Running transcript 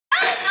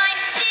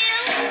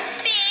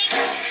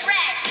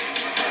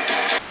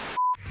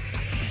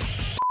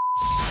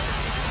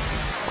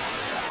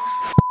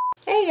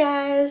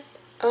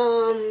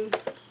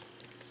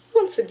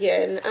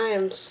again. I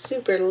am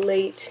super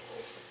late,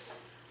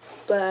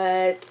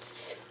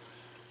 but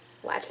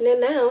watching it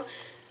now.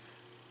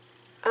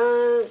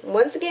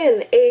 Once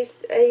again,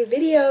 a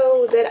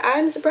video that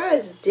I'm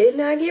surprised did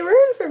not get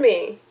ruined for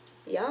me.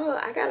 Y'all,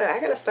 I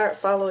gotta start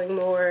following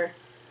more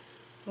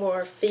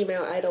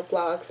female idol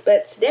blogs.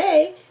 But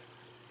today,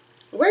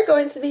 we're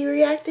going to be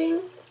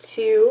reacting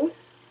to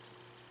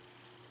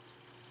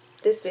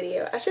this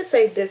video. I should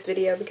say this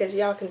video because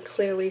y'all can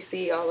clearly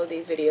see all of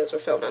these videos were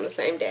filmed on the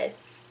same day.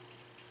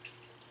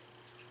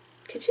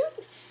 Could you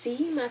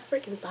see my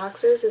freaking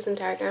boxers this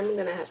entire time? I'm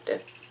gonna have to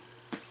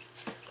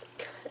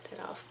cut that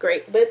off.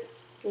 Great, but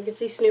you can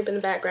see Snoop in the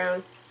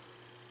background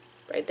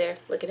right there.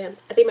 Look at him.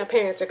 I think my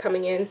parents are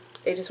coming in.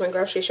 They just went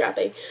grocery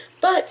shopping.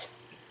 But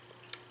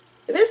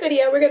in this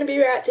video, we're going to be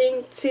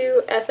reacting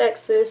to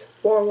FX's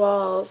Four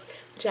Walls,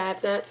 which I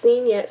have not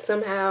seen yet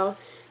somehow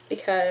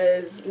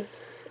because,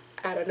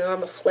 I don't know,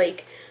 I'm a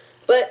flake.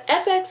 But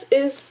FX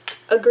is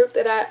a group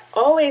that I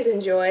always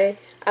enjoy.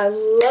 I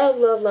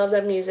love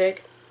their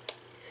music.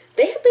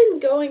 They have been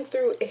going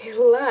through a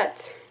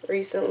lot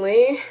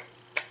recently,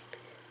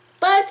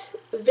 but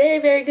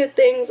very good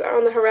things are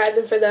on the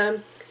horizon for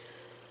them.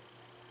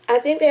 I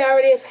think they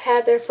already have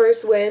had their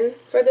first win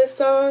for this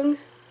song.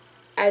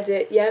 I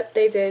did, yep,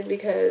 they did,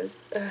 because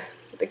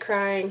the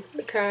crying,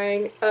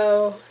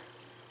 oh,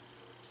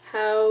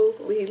 how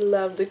we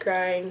love the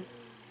crying.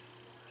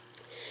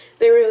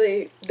 They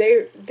really,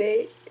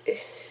 I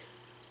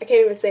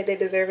can't even say they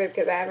deserve it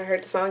because I haven't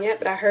heard the song yet,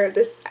 but I heard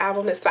this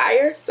album is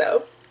fire,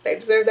 so they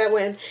deserve that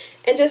win.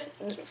 And just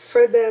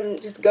for them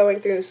just going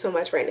through so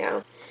much right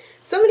now.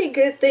 So many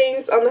good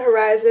things on the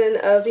horizon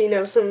of, you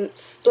know, some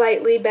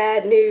slightly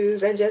bad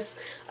news and just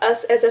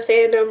us as a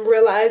fandom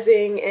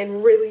realizing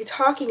and really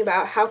talking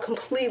about how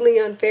completely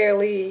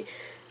unfairly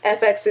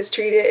FX is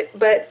treated.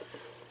 But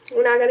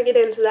we're not going to get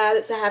into that.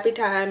 It's a happy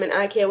time and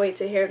I can't wait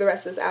to hear the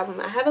rest of this album.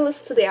 I haven't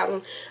listened to the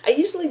album. I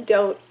usually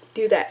don't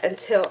do that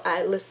until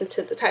I listen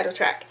to the title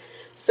track.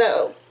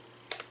 So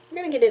we're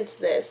going to get into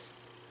this.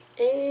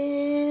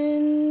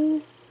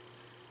 And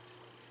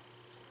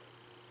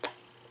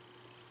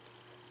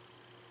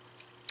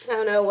I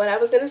don't know what I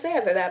was going to say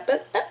after that,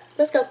 but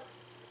let's go.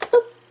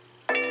 Boop.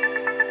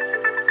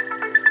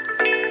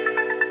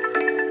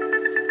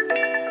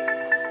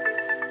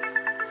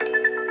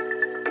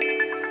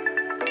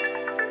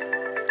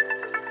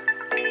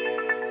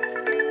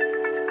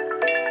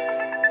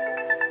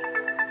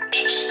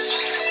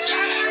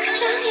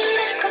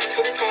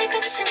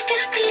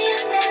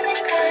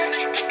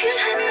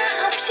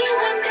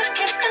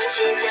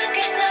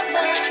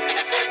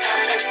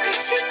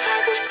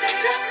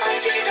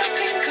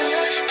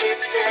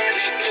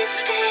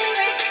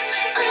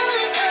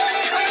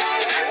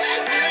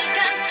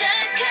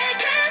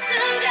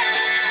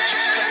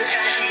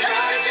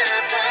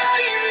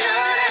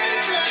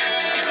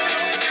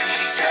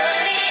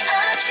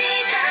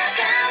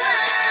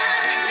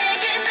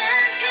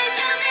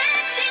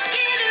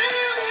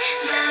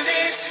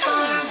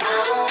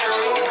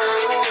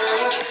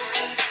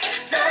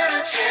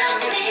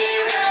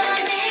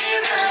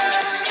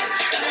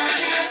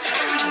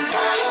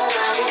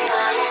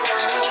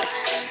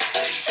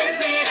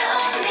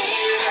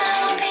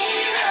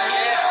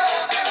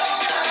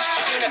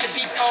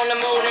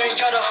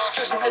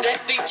 조심스레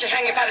빛을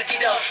향해 발을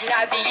디뎌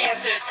Not the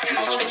answers And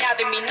now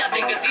they mean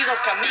nothing Cause these songs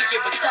got me here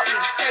with something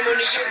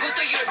셀문을 열고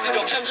또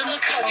열수록 점점 더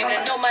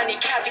커지는 너만이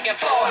가득한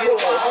Four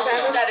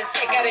Walls 다른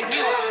색깔의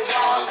New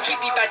Walls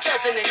깊이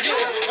빠져드는 New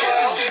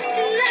World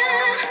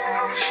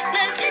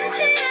난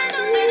텐트에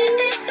눈을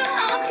뗄 수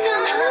없어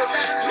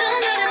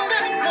넌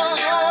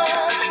아름다워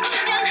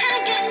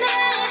투명하게 난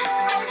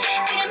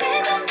그냥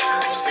매번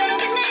거울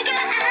속에 내가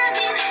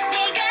아닌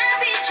네가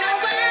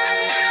비춰와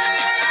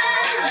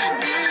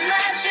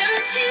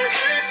그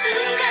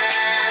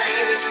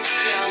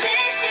순간 내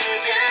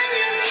심장은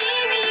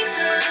이미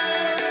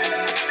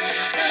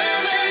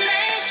숨을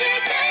내쉴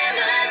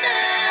때마다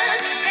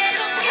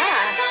새롭게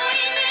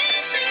보이는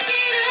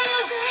신기루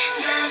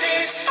Love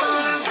is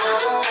for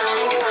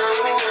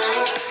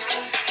walls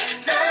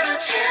너로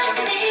채운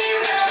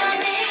mirror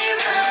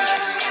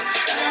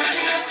Love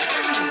is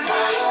for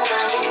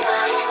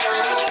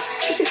walls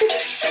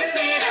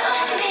신비로운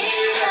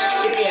mirror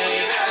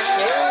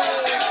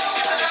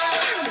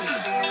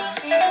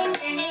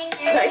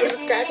I keep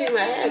scratching my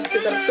head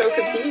because I'm so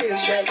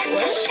confused. Like,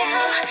 what?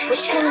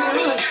 What's going on?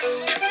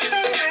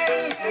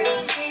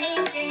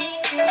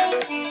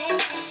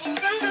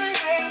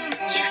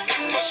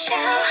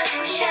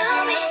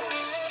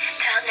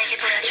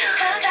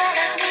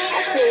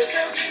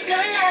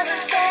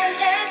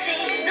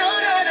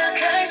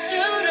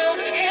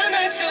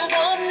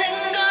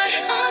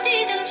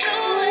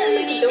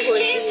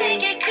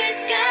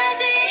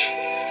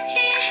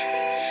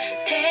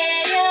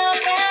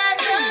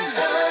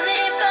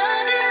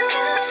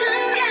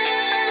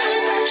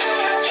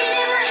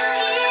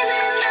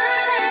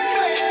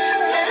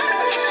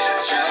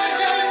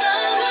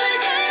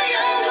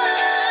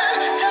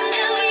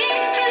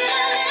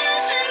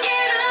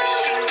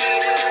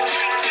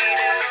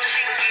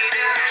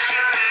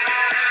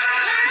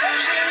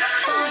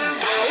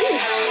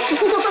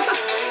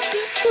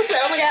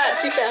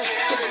 She fell.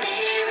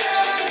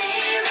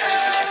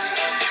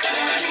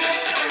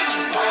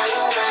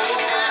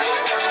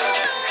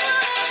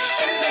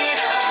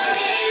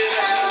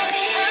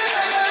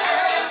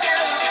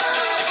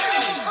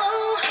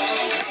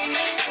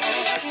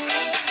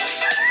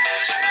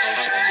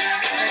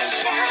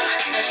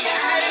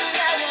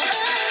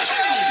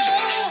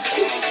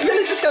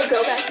 Really just gonna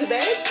go back to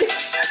bed?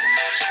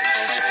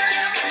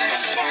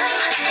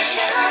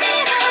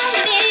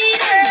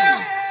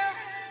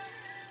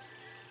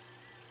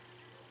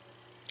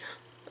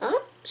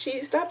 Oh,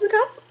 she stopped the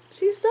cup.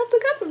 She stopped the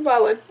cup from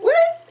falling.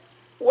 What?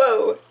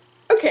 Whoa.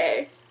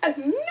 Okay. I had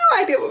no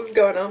idea what was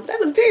going on. That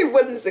was very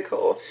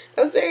whimsical.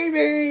 That was very,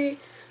 very...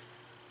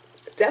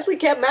 Definitely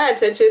kept my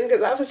attention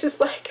because I was just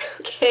like,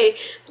 okay,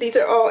 these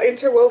are all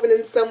interwoven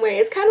in some way.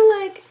 It's kind of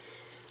like,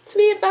 to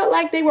me it felt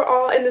like they were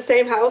all in the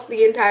same house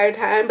the entire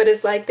time, but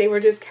it's like they were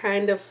just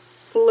kind of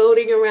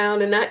floating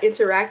around and not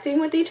interacting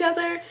with each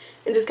other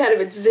and just kind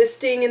of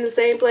existing in the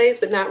same place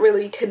but not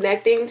really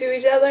connecting to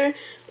each other.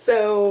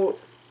 So,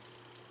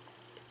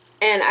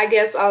 and I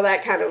guess all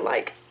that kind of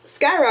like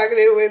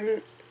skyrocketed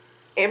when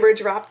Amber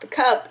dropped the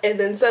cup, and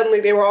then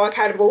suddenly they were all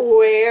kind of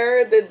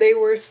aware that they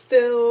were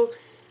still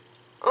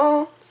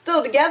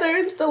together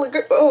and still a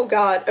group. Oh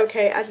god,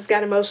 okay, I just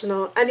got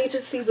emotional. I need to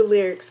see the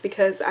lyrics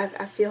because I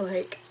feel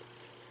like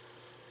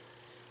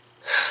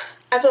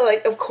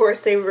of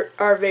course they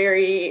are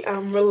very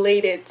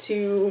related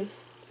to,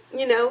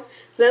 you know,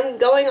 them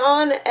going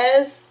on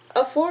as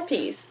a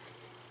four-piece.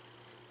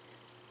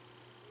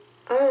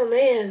 Oh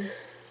man,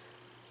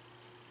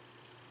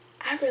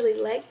 I really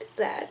liked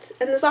that.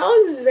 And the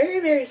song is very,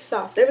 very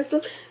soft. It was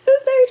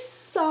very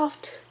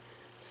soft,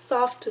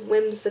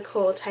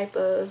 whimsical type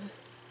of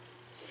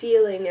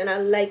feeling, and I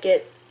like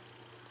it.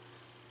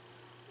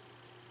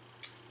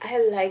 I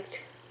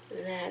liked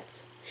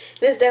that.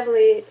 This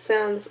definitely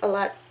sounds a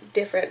lot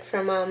different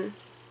from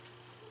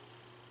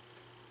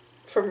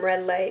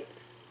Red Light.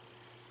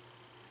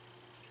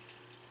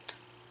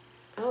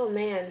 Oh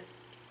man,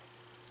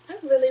 I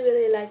really,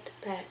 really liked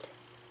that.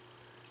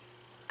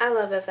 I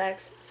love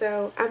FX,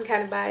 so I'm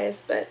kind of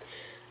biased, but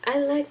I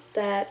liked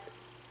that.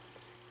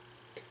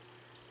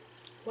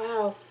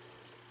 Wow.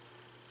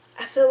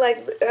 I feel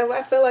like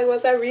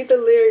once I read the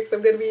lyrics,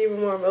 I'm gonna be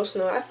even more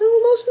emotional. I feel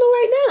emotional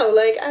right now.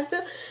 Like I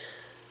feel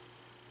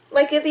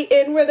like at the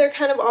end where they're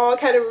kind of all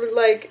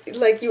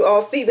like you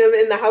all see them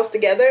in the house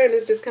together, and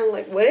it's just kind of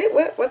like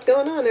what's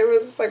going on?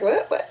 Everyone's just like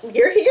what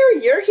you're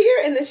here,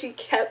 and then she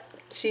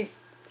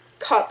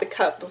caught the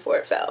cup before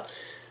it fell.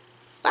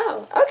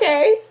 Wow.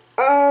 Okay.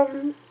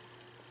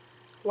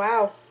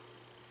 Wow.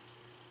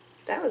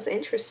 That was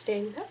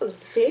interesting. That was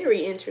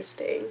very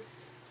interesting.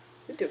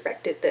 Who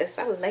directed this?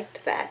 I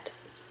liked that.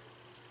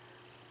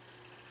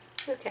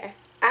 Okay.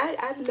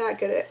 I'm not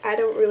gonna, I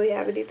don't really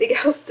have anything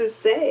else to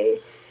say.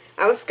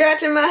 I was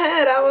scratching my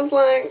head. I was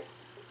like,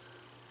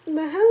 what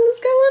the hell is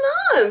going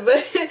on?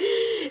 But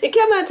it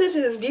kept my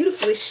attention. It's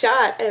beautifully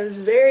shot. It was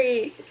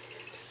very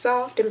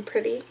soft and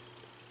pretty.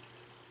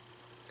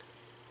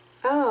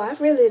 Oh, I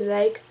really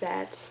like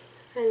that.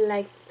 I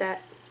like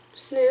that.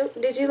 Snoop,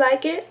 did you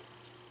like it?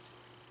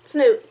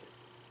 Snoop,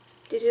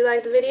 did you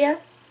like the video?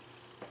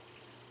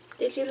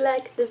 Did you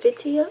like the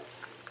video?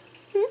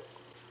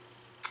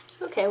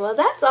 Okay, well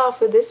that's all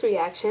for this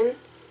reaction.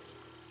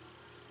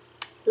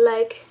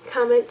 Like,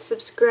 comment,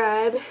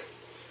 subscribe,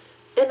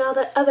 and all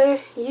the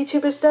other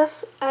YouTuber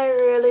stuff I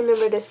rarely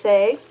remember to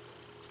say.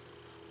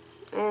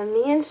 And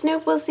me and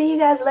Snoop will see you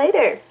guys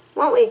later,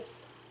 won't we?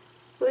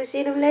 Will we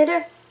see them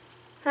later?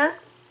 Huh?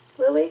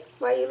 Will we?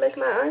 Why you lick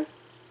my arm?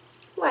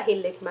 Why he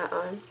licked my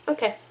arm?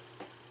 Okay.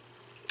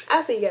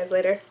 I'll see you guys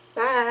later.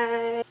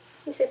 Bye.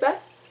 You say bye?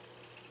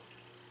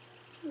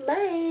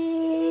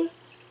 Bye.